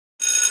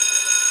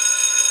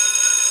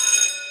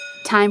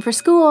time for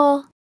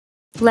school.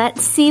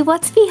 Let's see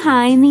what's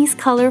behind these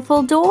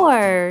colorful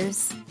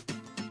doors.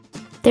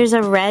 There's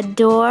a red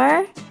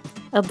door,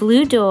 a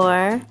blue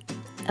door,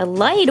 a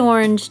light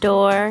orange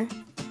door,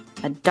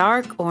 a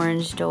dark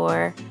orange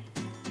door,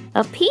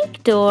 a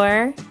pink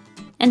door,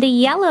 and a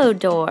yellow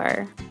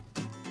door.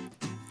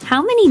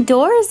 How many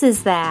doors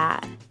is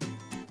that?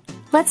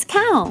 Let's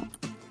count.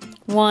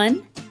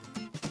 1,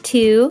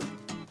 2,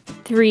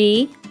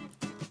 3,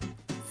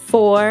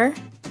 4,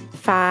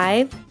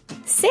 5,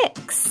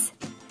 6.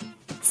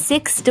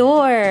 6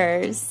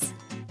 doors.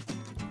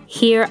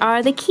 Here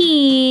are the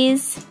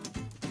keys.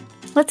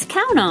 Let's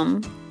count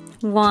them.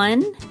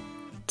 1,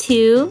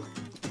 2,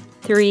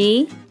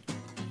 3,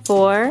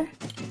 4,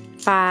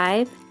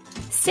 5,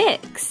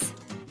 6.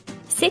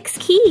 6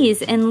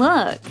 keys, and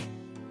look,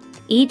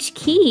 each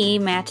key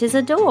matches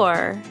a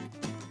door.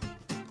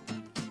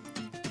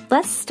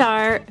 Let's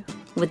start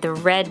with the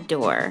red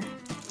door.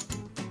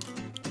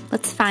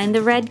 Let's find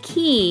the red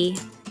key.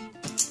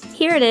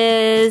 Here it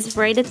is,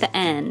 right at the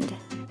end.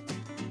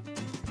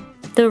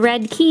 The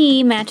red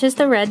key matches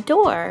the red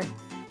door.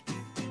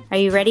 Are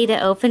you ready to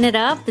open it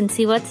up and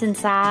see what's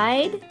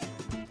inside?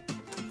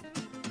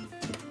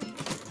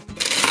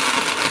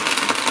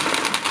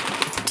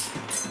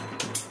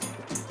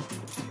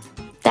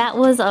 That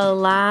was a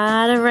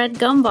lot of red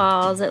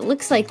gumballs. It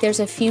looks like there's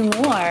a few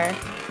more.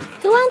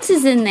 Who else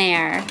is in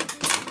there?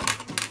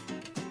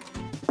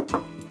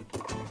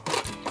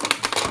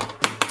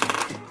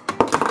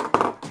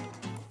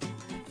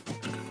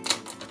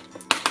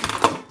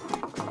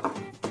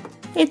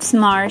 It's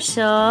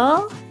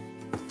Marshall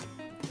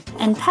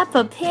and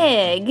Peppa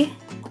Pig.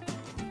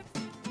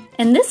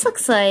 And this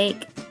looks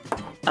like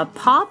a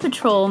Paw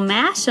Patrol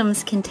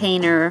Mash'ems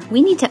container.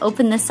 We need to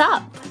open this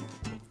up.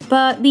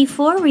 But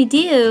before we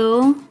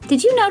do,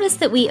 did you notice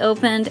that we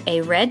opened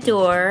a red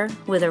door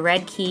with a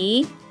red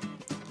key?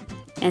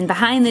 And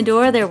behind the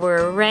door there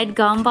were red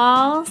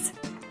gumballs?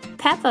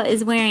 Peppa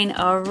is wearing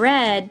a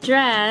red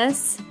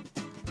dress.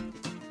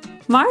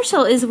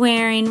 Marshall is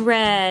wearing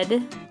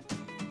red.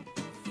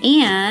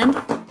 And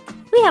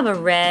we have a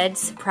red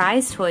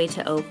surprise toy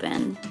to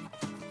open.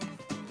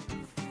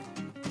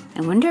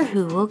 I wonder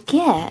who we'll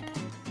get.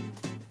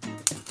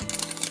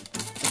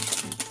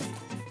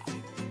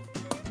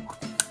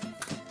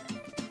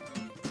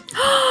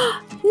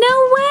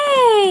 No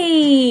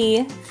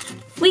way!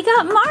 We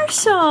got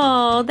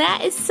Marshall!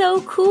 That is so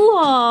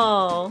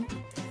cool!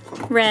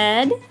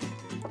 Red,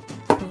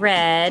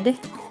 red,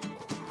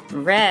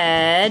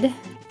 red,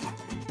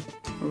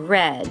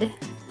 red.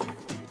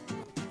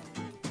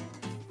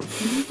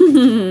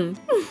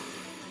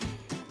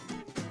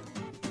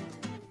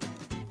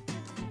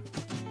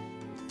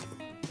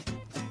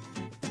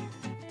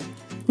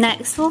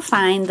 Next we'll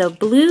find the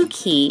blue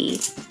key.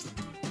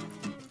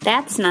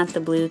 That's not the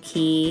blue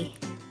key.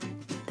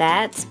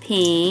 That's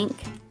pink.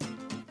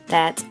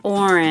 That's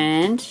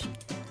orange.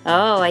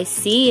 Oh, I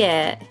see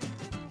it.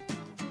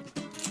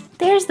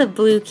 There's the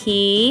blue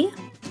key.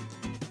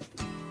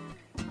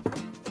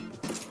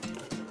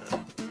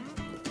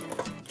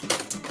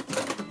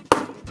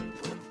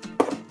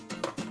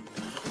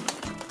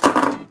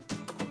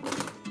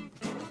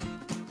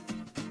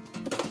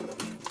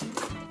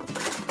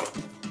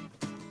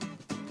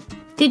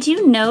 Did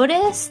you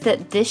notice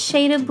that this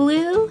shade of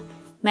blue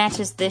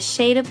matches this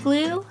shade of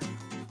blue?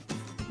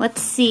 Let's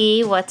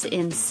see what's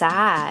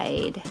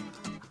inside.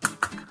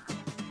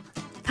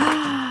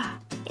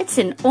 It's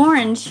an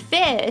orange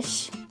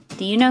fish.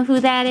 Do you know who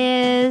that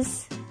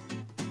is?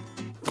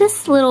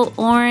 This little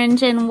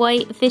orange and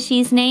white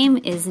fishy's name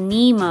is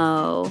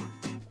Nemo.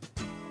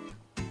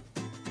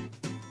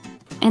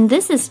 And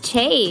this is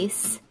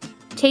Chase.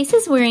 Chase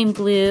is wearing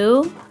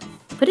blue,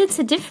 but it's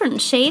a different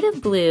shade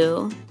of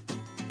blue.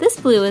 This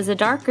blue is a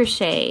darker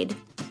shade.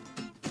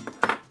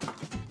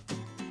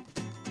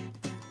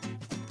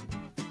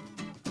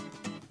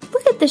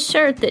 Look at the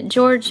shirt that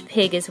George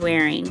Pig is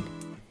wearing.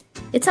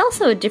 It's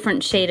also a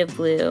different shade of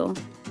blue.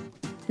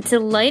 It's a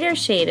lighter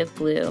shade of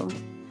blue.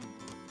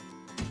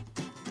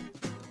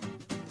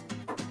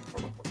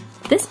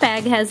 This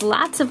bag has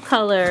lots of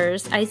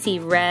colors. I see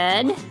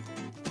red,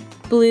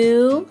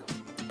 blue,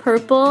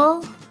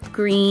 purple,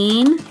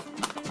 green.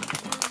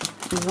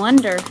 I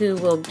wonder who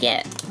we'll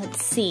get.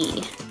 Let's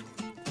see.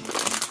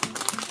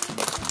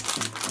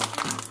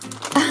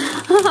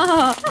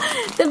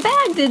 The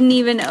bag didn't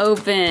even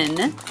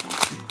open.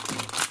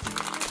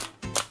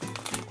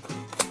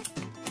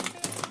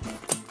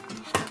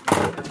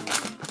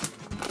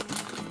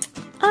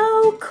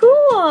 Oh,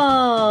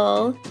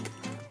 cool.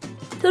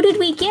 Who did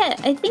we get?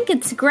 I think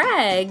it's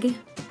Greg.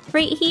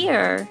 Right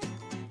here.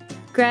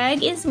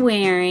 Greg is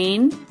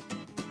wearing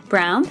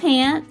brown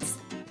pants,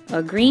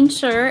 a green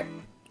shirt,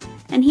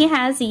 and he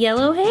has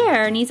yellow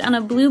hair, and he's on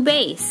a blue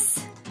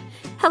base.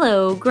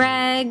 Hello,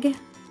 Greg.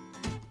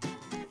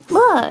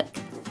 Look,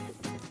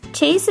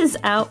 Chase's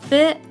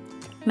outfit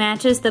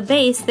matches the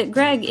base that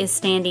Greg is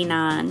standing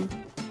on.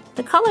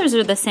 The colors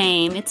are the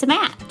same, it's a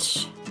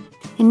match.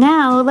 And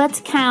now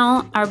let's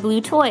count our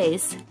blue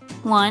toys.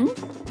 1,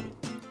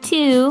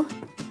 2,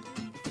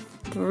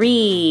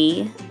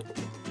 3.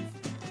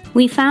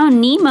 We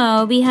found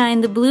Nemo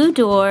behind the blue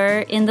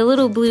door in the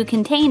little blue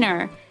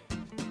container,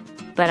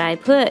 but I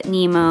put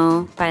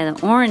Nemo by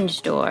the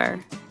orange door.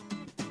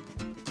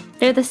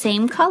 They're the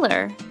same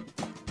color.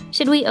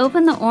 Should we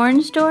open the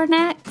orange door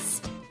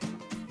next?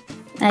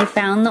 I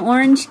found the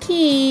orange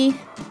key.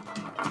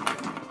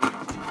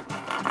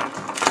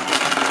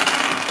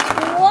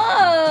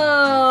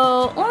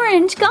 Whoa!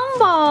 Orange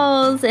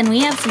gumballs! And we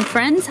have some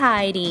friends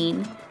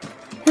hiding.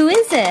 Who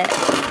is it?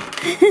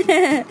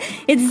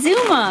 It's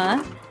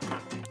Zuma.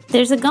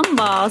 There's a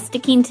gumball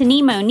sticking to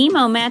Nemo.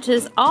 Nemo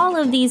matches all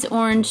of these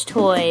orange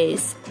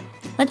toys.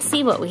 Let's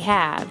see what we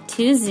have.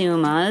 2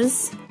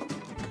 Zumas,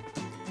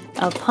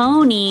 a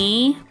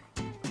pony,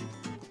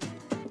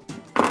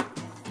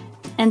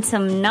 and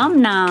some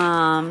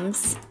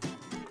num-noms.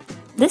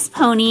 This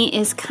pony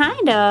is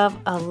kind of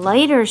a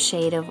lighter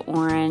shade of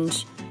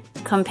orange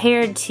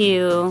compared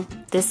to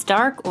this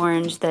dark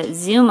orange that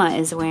Zuma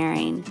is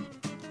wearing.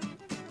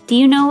 Do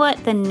you know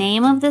what the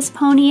name of this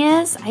pony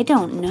is? I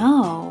don't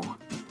know.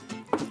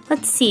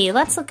 Let's see,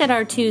 let's look at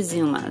our 2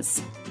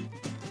 Zumas.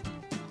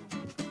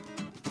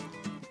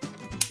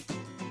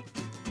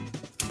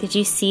 Did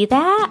you see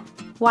that?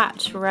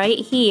 Watch, right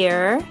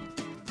here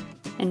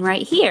and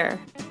right here.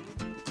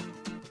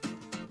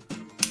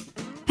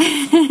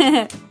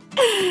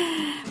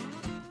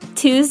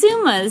 2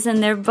 Zumas,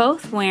 and they're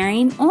both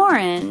wearing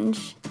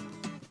orange.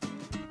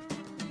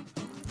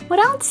 What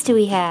else do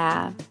we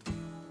have?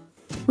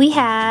 We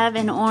have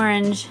an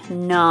orange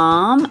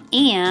nom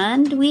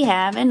and we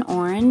have an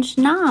orange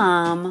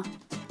nom.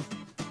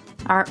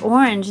 Our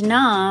orange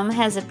nom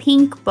has a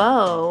pink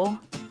bow.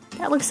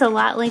 That looks a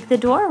lot like the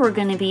door we're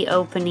going to be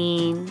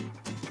opening.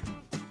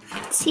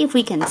 Let's see if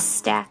we can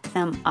stack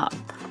them up.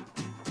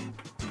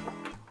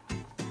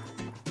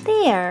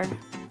 There.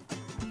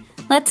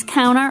 Let's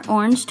count our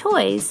orange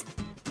toys.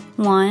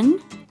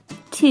 1,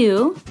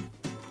 2,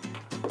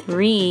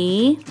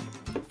 3,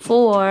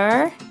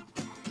 4,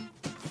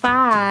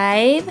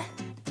 5,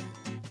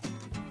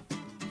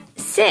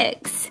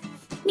 6.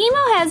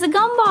 Nemo has a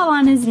gumball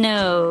on his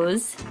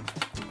nose.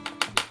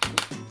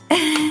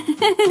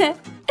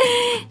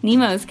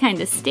 Nemo's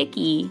kind of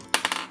sticky.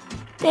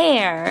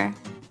 There.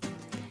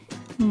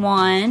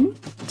 1,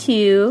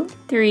 2,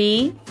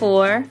 3,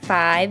 4,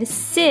 5,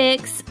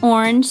 6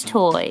 orange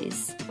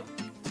toys.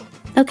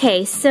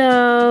 Okay,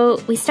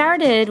 so we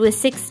started with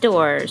 6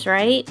 doors,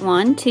 right?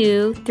 1,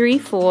 2, 3,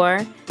 4,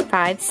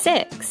 5,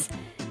 6.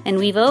 And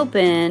we've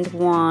opened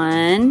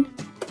 1,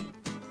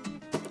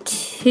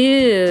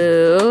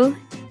 2,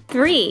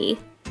 3.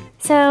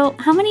 So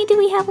how many do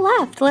we have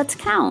left? Let's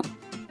count.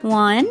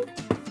 1,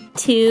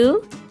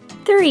 2,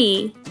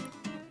 3.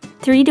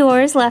 3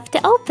 doors left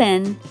to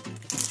open.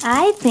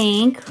 I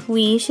think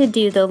we should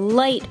do the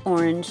light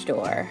orange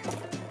door.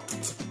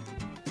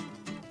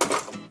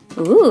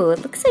 Ooh,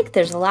 it looks like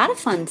there's a lot of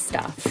fun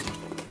stuff.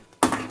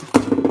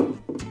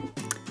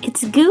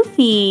 It's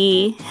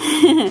Goofy.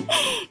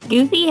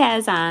 Goofy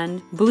has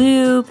on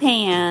blue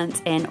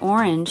pants and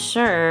orange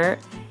shirt,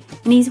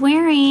 and he's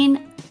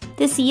wearing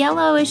this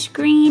yellowish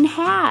green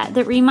hat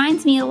that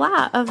reminds me a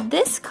lot of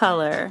this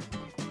color.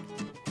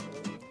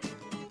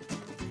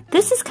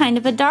 This is kind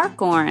of a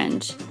dark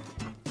orange,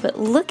 but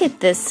look at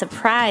this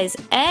surprise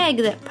egg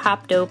that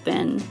popped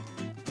open.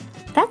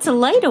 That's a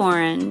light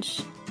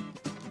orange.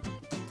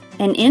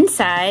 And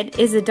inside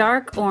is a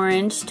dark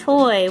orange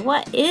toy.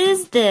 What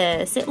is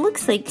this? It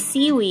looks like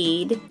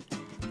seaweed.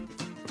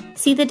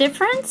 See the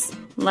difference?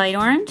 Light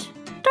orange,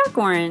 dark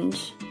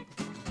orange.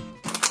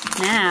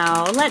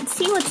 Now, let's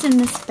see what's in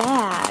this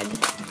bag.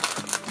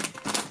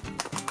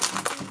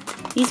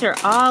 These are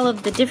all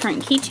of the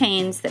different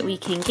keychains that we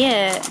can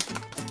get.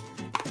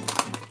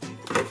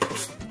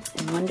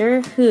 I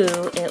wonder who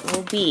it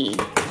will be.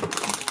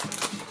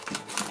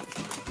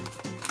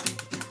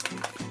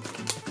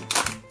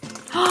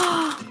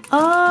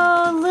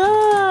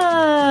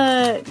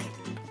 Oh, look!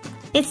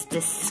 It's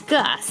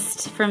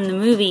Disgust from the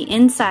movie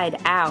Inside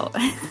Out.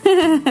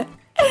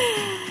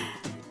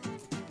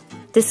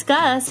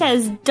 Disgust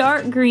has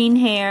dark green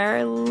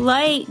hair,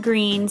 light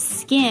green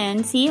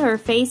skin. See, her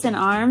face and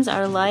arms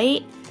are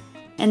light.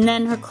 And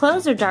then her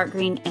clothes are dark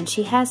green, and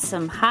she has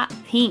some hot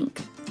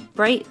pink,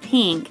 bright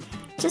pink,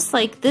 just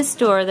like this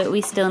door that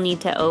we still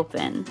need to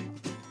open.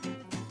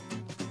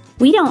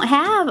 We don't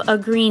have a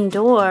green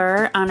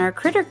door on our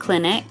critter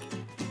clinic,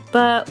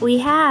 but we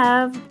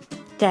have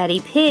Daddy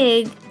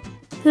Pig,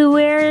 who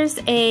wears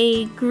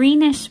a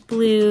greenish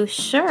blue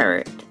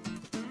shirt.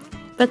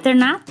 But they're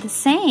not the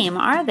same,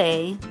 are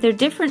they? They're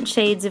different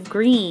shades of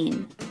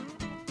green.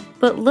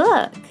 But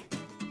look,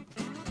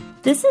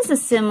 this is a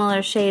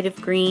similar shade of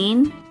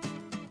green.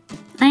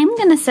 I'm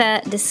gonna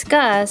set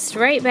Disgust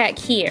right back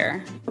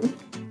here.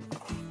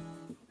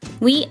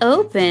 We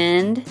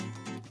opened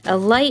a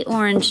light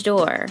orange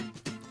door,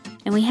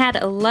 and we had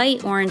a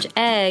light orange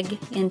egg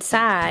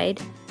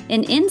inside,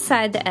 and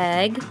inside the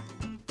egg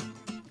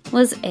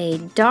was a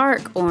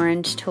dark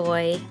orange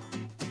toy.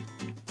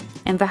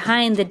 And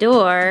behind the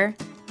door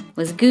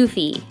was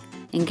Goofy.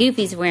 And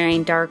Goofy's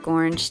wearing dark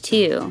orange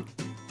too.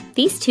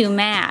 These two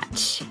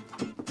match.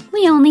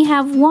 We only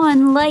have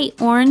one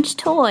light orange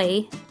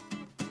toy.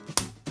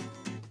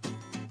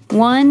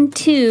 1,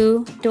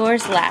 2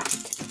 doors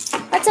left.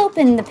 Let's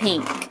open the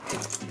pink.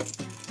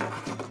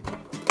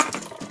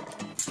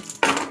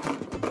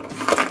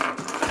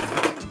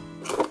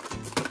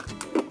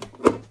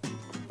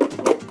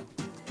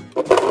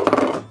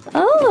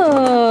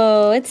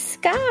 Oh, it's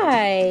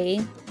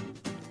Skye.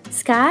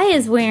 Skye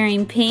is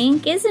wearing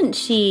pink, isn't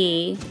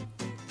she?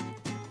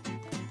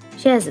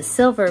 She has a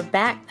silver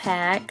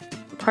backpack.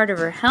 Part of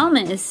her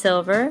helmet is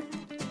silver,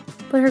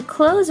 but her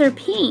clothes are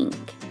pink.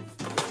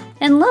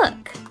 And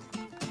look,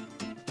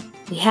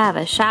 we have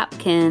a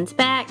Shopkins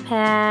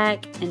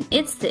backpack, and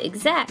it's the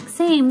exact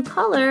same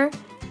color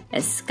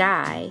as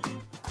Skye.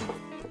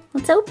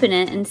 Let's open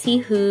it and see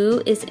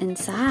who is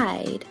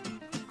inside.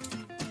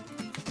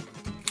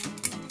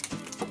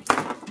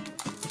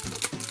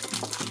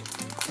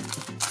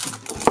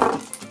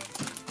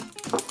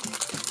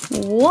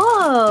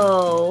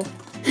 Whoa!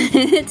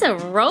 It's a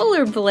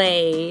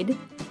rollerblade.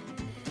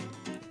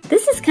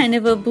 This is kind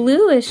of a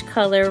bluish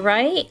color,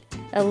 right?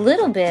 A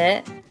little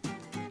bit.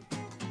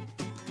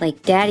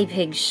 Like Daddy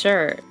Pig's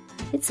shirt.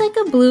 It's like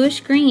a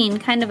bluish green,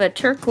 kind of a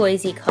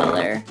turquoisey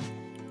color.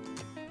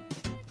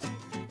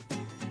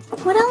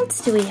 What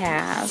else do we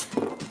have?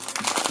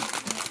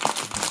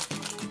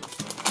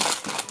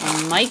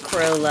 A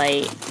micro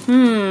light.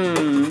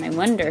 I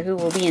wonder who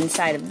will be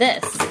inside of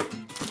this.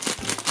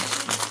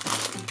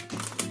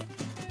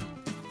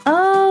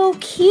 Oh,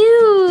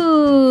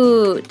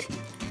 cute!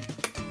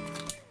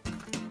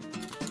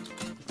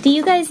 Do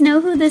you guys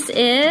know who this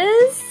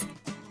is?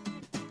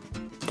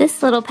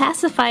 This little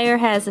pacifier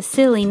has a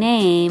silly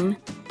name,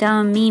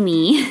 Dumb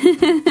Mimi.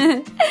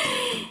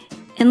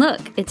 And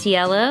look, it's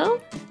yellow,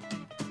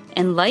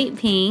 and light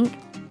pink,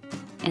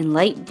 and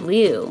light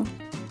blue.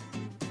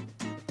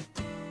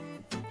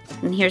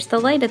 And here's the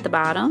light at the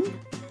bottom.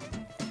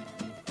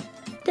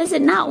 Does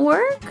it not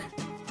work?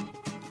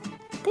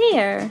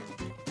 There.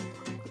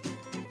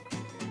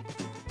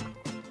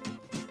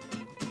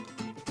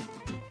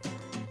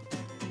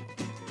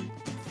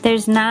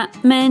 There's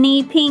not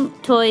many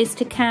pink toys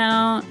to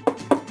count,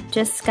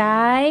 just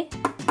Skye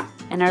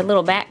and our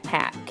little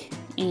backpack.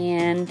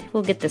 And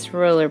we'll get this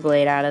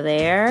rollerblade out of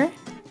there.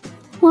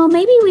 Well,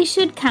 maybe we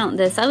should count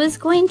this. I was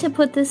going to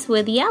put this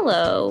with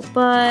yellow,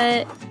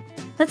 but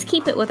let's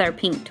keep it with our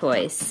pink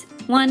toys.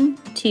 1,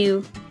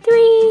 2,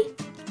 3.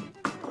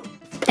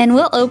 And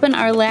we'll open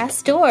our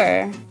last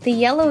door, the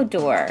yellow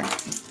door.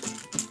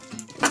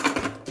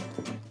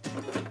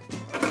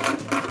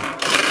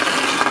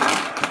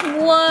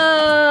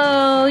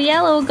 Whoa,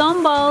 yellow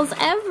gumballs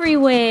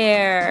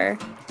everywhere.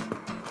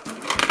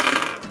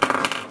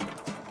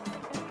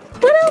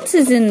 What else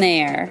is in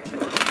there?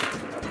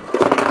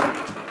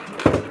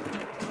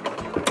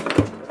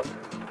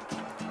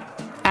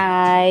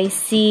 I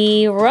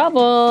see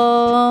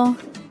Rubble.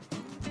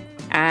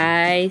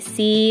 I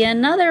see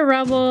another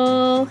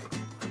Rubble.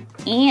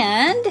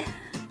 And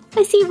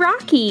I see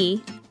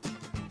Rocky.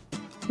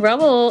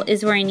 Rubble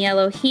is wearing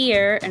yellow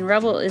here, and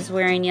Rubble is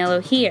wearing yellow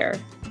here.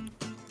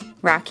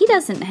 Rocky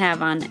doesn't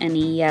have on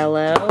any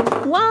yellow.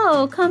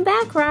 Whoa, come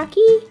back,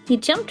 Rocky. He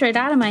jumped right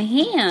out of my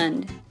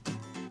hand.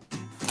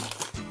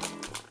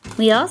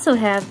 We also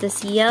have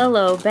this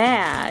yellow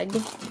bag.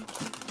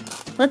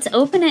 Let's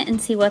open it and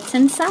see what's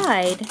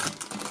inside.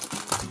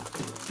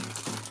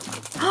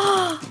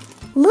 Oh,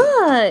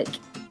 look!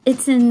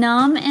 It's a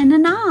num and a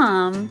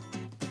nom.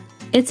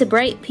 It's a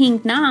bright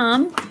pink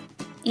nom,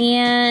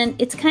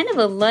 and it's kind of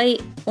a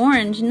light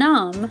orange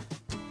num.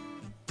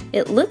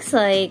 It looks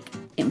like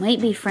it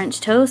might be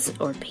French toast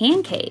or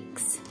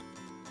pancakes.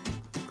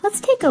 Let's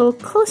take a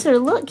closer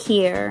look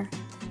here.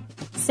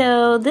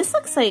 So this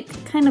looks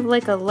like kind of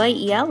like a light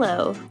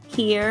yellow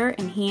here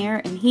and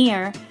here and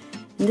here.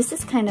 And this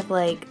is kind of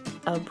like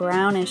a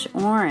brownish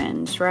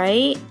orange,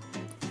 right?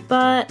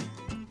 But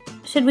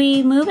should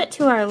we move it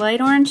to our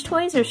light orange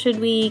toys or should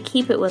we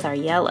keep it with our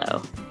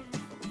yellow?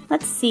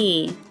 Let's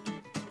see.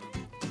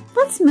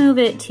 Let's move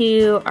it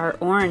to our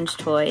orange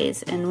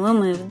toys and we'll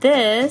move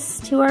this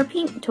to our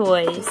pink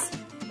toys.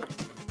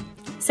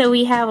 So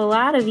we have a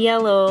lot of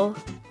yellow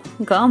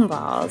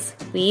gumballs.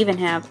 We even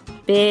have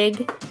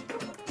big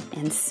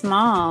and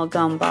small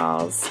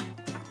gumballs.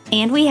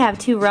 And we have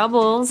 2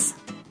 Rubbles,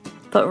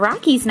 but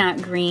Rocky's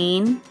not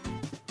green.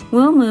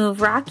 We'll move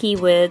Rocky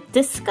with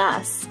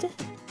Disgust.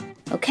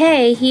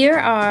 Okay, here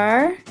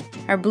are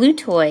our blue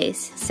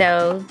toys.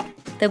 So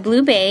the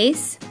blue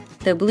base,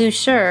 the blue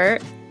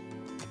shirt,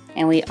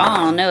 and we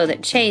all know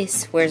that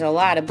Chase wears a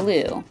lot of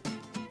blue.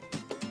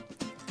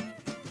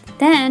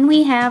 Then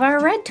we have our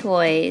red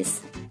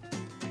toys.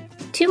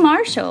 2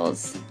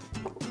 Marshalls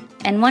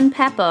and 1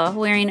 Peppa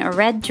wearing a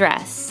red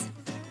dress.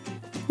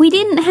 We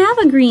didn't have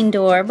a green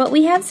door, but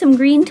we have some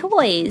green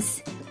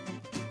toys.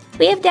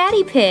 We have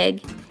Daddy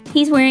Pig.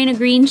 He's wearing a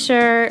green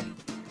shirt.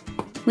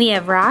 We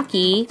have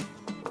Rocky.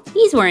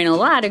 He's wearing a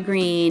lot of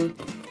green.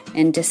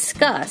 And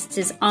Disgust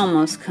is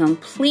almost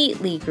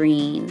completely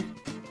green.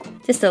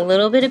 Just a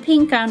little bit of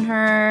pink on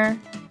her.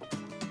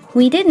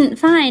 We didn't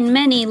find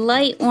many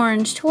light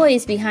orange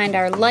toys behind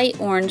our light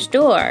orange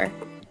door.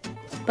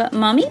 But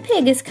Mummy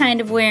Pig is kind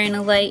of wearing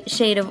a light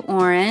shade of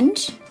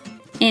orange.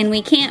 And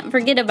we can't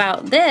forget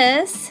about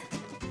this.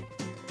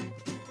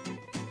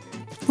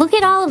 Look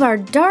at all of our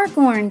dark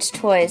orange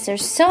toys.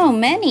 There's so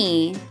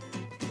many.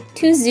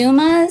 2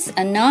 Zumas,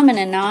 a Num and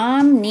a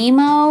Nom,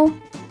 Nemo,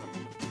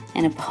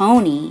 and a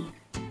pony.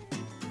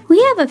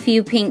 We have a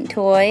few pink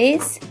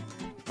toys.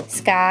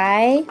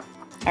 Skye,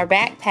 our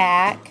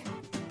backpack,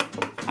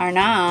 our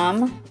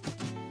Nom,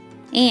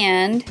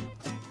 and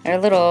our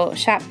little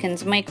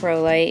Shopkins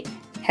micro light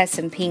has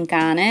some pink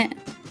on it.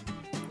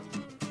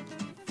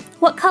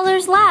 What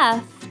color's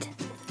left?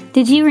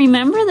 Did you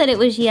remember that it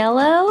was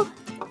yellow?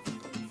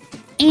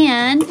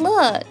 And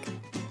look,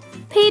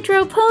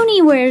 Pedro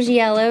Pony wears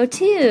yellow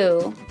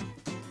too.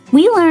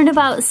 We learned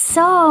about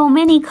so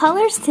many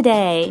colors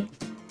today.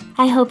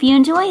 I hope you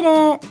enjoyed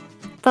it.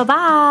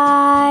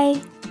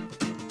 Bye-bye.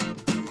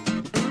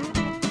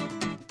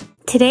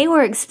 Today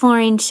we're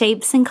exploring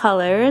shapes and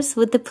colors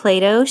with the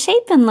Play-Doh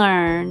Shape and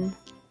Learn.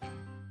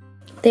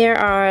 There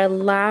are a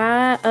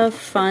lot of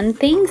fun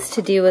things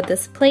to do with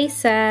this play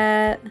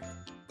set.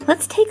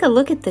 Let's take a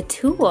look at the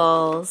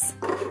tools.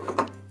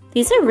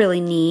 These are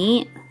really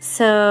neat.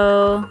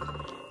 So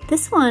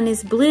this one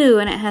is blue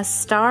and it has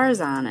stars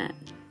on it.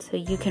 So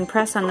you can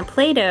press on the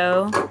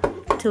Play-Doh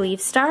to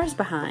leave stars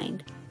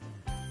behind.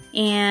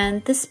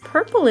 And this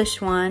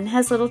purplish one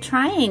has little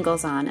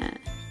triangles on it.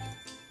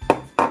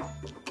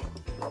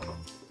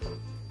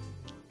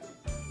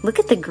 Look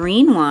at the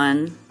green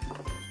one.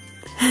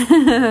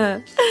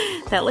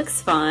 That looks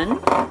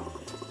fun.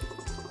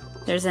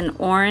 There's an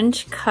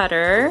orange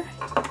cutter,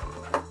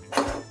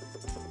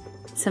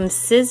 some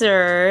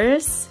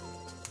scissors,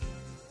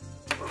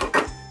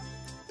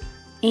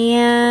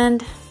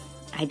 and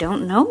I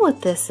don't know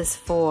what this is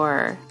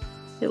for.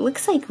 It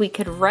looks like we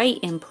could write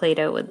in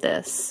Play-Doh with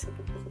this.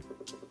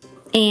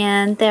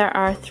 And there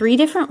are 3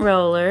 different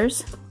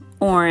rollers: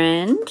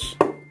 orange,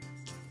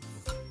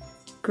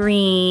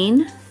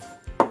 green,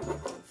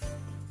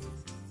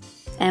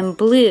 and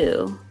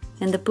blue.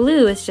 And the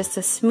blue is just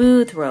a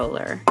smooth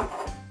roller.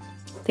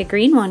 The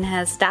green one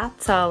has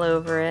dots all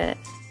over it.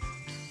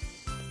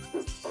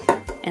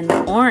 And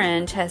the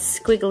orange has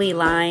squiggly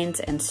lines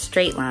and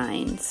straight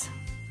lines.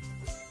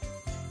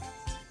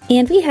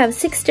 And we have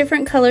 6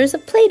 different colors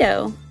of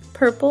Play-Doh: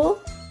 purple,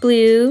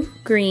 blue,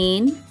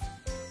 green,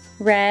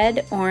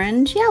 red,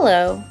 orange,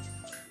 yellow.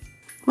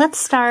 Let's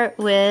start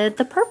with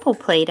the purple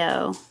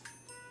Play-Doh.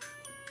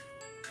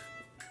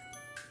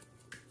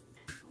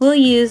 We'll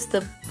use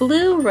the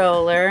blue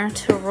roller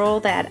to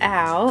roll that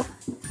out.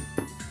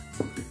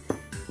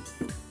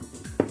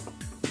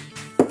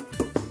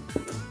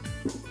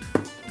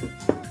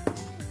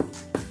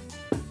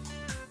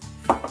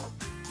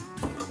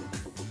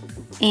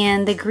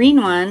 And the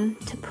green one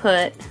to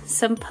put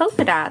some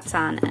polka dots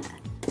on it.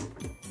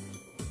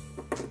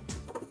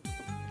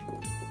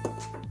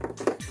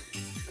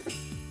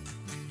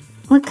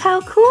 Look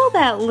how cool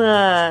that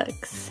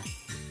looks.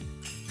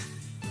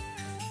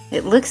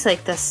 It looks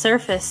like the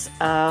surface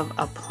of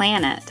a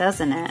planet,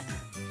 doesn't it?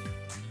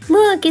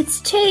 Look,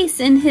 it's Chase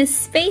in his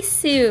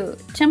spacesuit,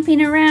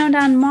 jumping around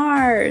on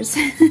Mars.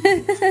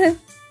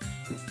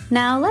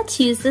 Now let's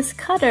use this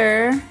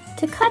cutter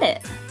to cut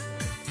it.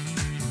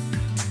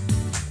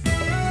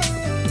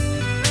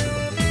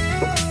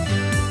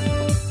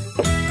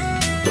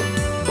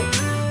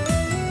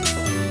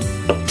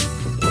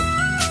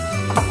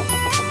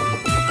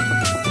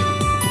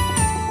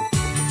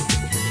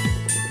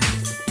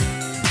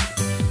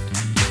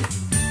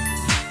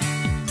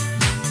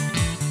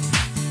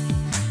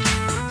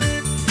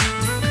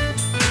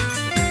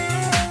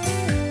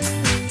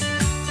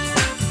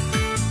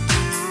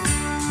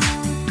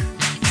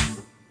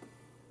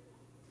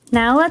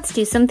 Now let's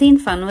do something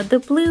fun with the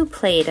blue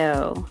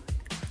Play-Doh.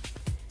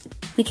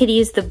 We could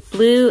use the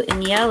blue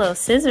and yellow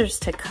scissors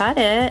to cut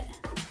it.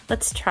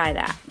 Let's try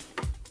that.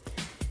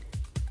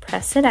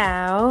 Press it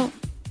out.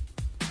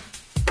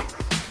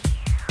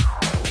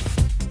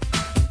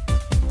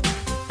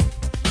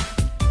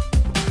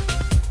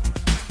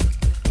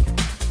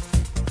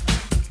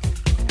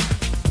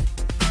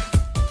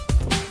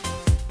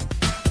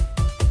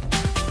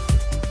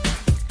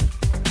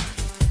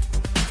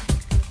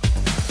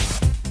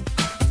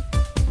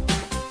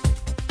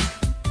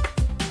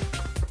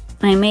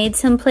 I made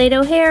some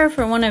Play-Doh hair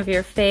for one of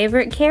your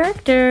favorite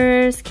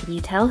characters. Can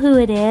you tell who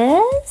it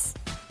is?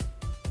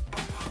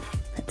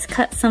 Let's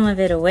cut some of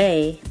it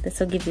away. This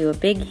will give you a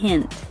big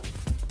hint.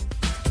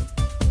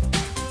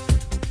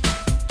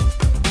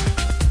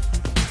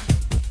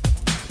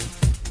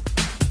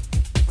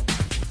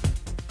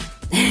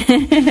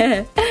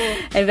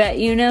 I bet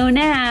you know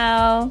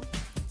now.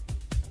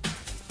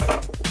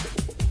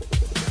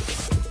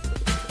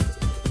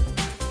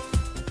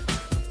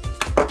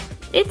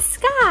 It's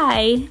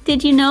Skye.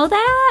 Did you know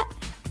that?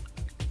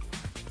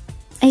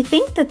 I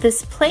think that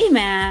this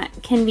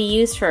playmat can be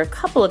used for a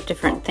couple of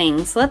different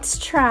things. Let's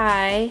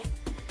try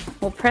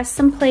We'll press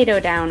some Play-Doh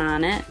down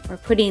on it. We're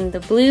putting the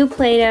blue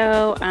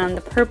Play-Doh on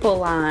the purple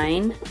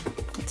line.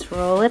 Let's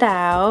roll it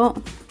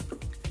out.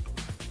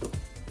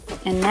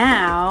 And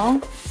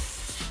now,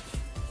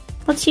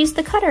 let's use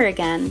the cutter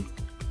again.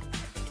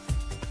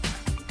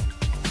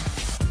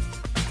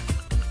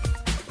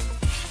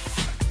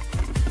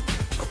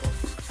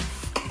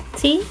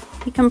 See?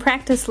 You can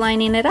practice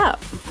lining it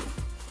up.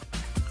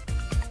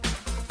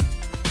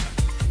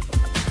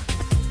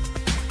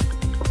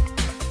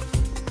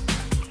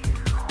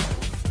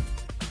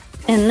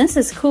 And this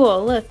is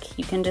cool. Look,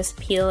 you can just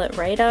peel it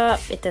right up.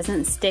 It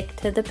doesn't stick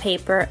to the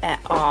paper at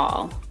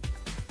all.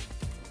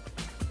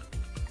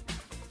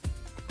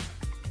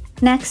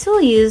 Next,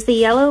 we'll use the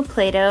yellow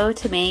Play-Doh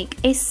to make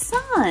a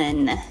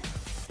sun.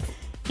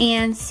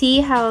 And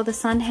see how the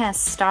sun has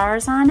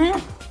stars on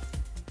it?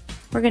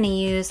 We're going to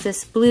use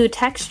this blue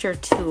texture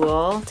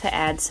tool to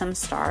add some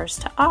stars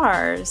to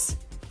ours.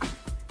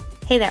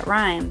 Hey, that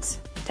rhymes.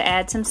 To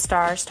add some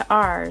stars to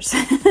ours.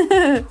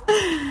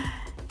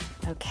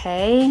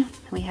 Okay,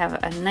 we have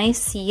a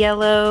nice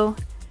yellow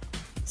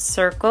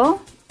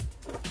circle.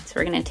 So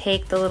we're going to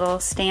take the little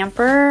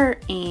stamper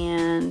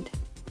and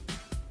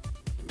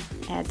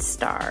add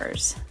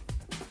stars.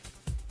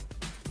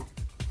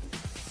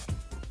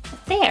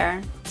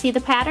 There, see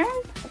the pattern?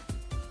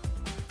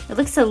 It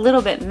looks a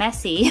little bit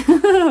messy. You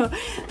know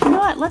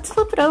what, let's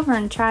flip it over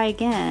and try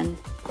again.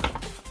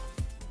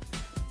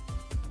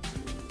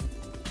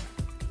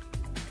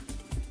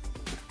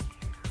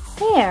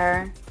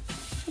 There,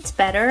 it's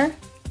better.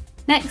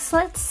 Next,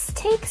 let's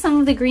take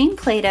some of the green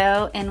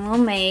Play-Doh and we'll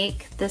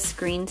make this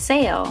green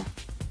sail.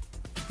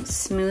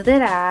 Smooth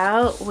it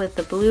out with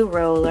the blue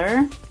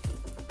roller.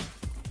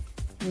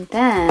 And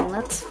then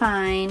let's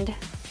find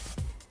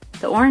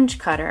the orange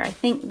cutter. I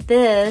think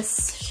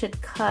this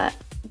should cut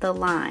the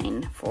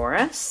line for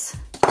us.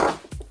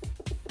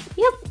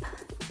 Yep.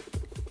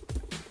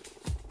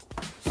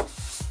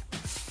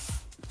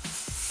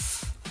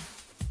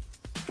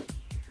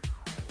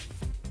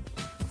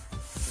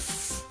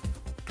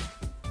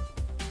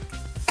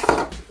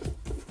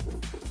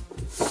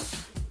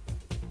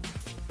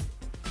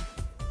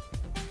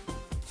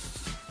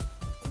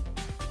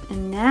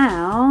 And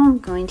now I'm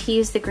going to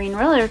use the green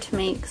roller to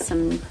make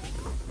some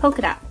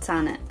polka dots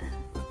on it.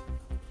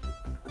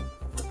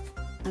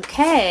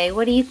 Okay,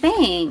 what do you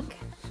think?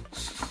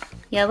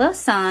 Yellow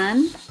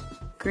sun,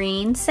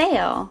 green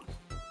sail.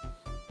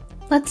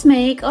 Let's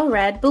make a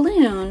red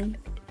balloon.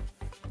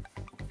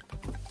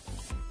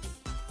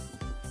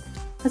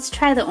 Let's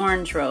try the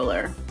orange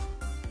roller.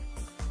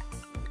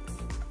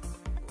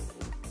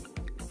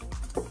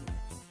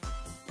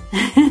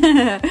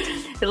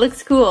 It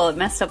looks cool. It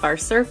messed up our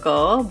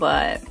circle,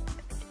 but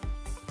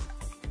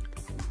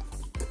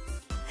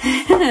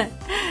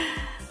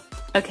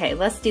okay,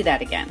 let's do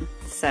that again.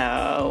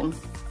 So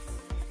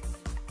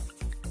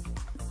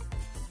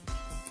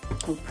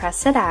we'll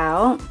press it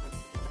out,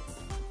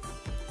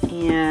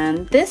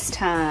 and this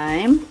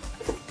time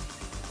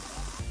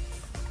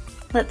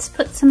let's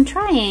put some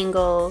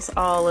triangles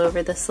all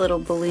over this little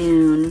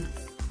balloon.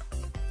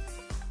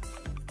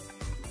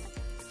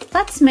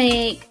 Let's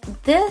make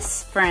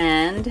this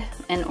friend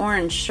an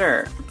orange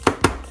shirt.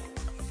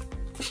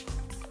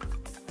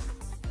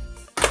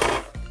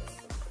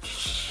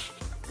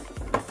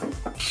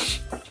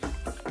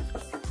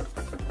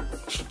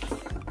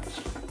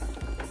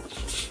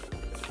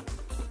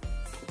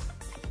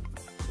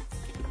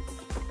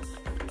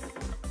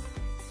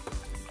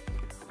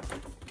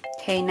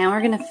 Okay, now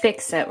we're gonna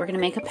fix it. We're gonna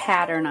make a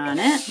pattern on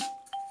it.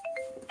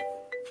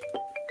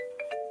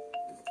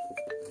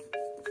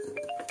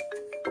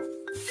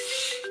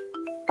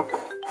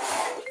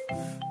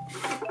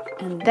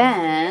 And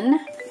then,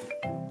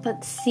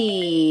 let's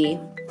see.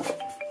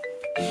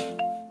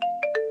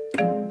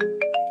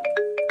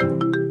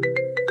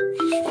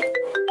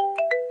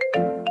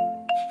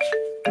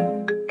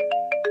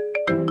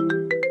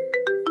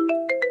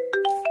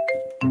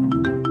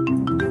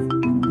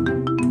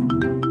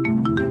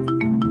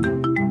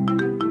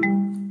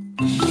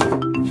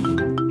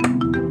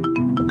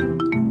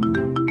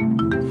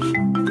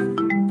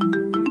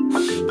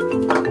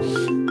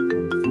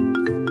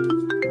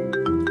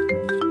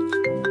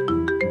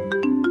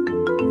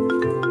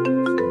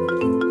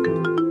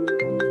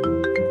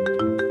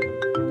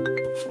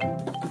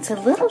 It's a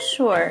little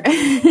short.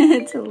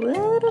 It's a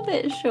little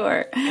bit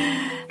short,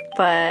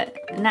 but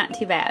not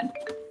too bad.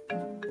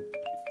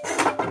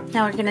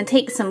 Now we're gonna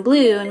take some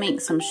blue and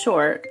make some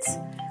shorts.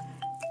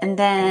 And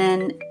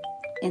then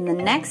in the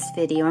next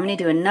video, I'm gonna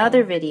do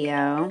another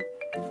video.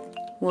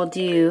 We'll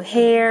do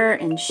hair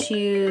and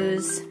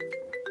shoes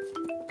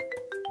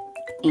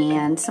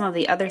and some of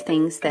the other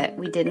things that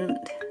we didn't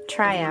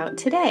try out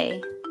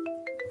today.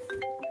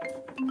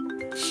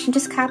 I'm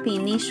just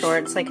copying these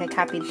shorts like I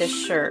copied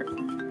this shirt.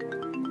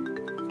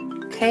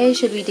 Okay,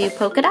 should we do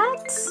polka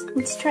dots?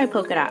 Let's try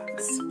polka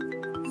dots.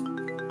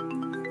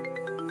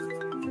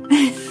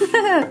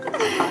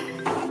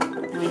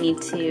 We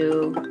need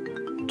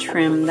to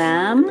trim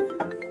them.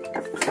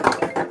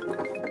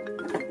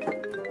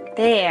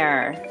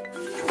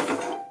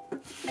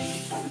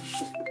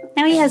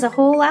 Now he has a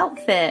whole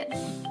outfit.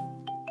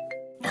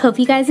 Hope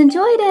you guys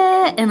enjoyed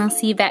it, and I'll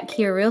see you back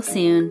here real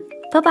soon.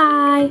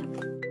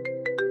 Bye-bye.